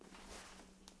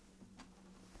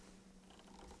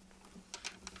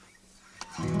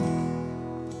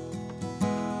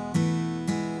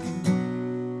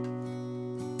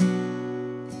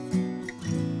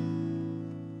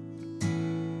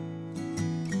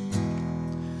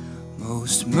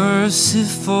Most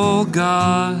merciful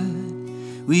God,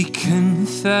 we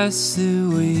confess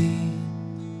that we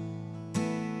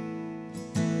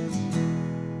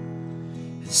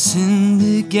have sinned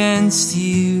against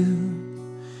you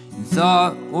in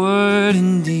thought, word,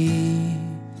 and deed.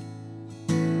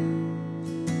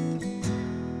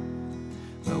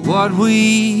 But what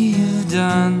we have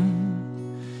done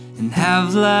and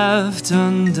have left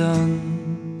undone,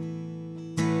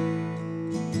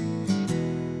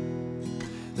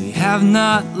 we have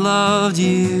not loved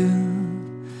you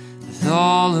with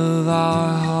all of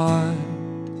our heart.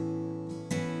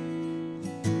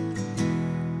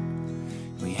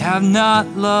 We have not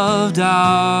loved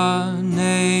our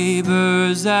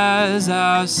neighbors as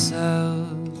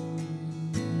ourselves.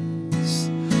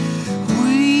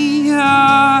 We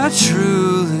are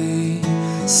truly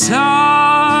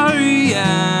sorry,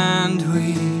 and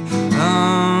we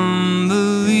humbly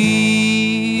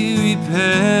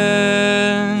repent.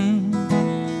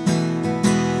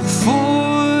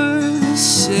 For the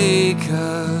sake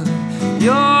of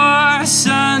your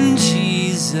Son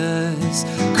Jesus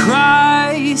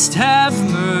Christ, have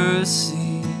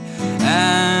mercy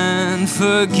and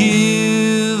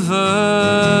forgive us,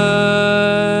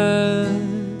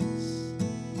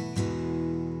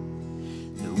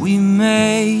 that we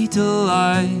may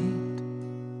delight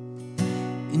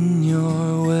in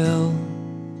your will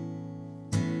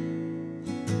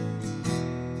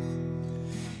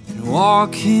and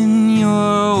walk in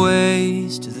your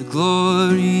ways to the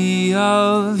glory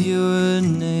of your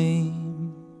name.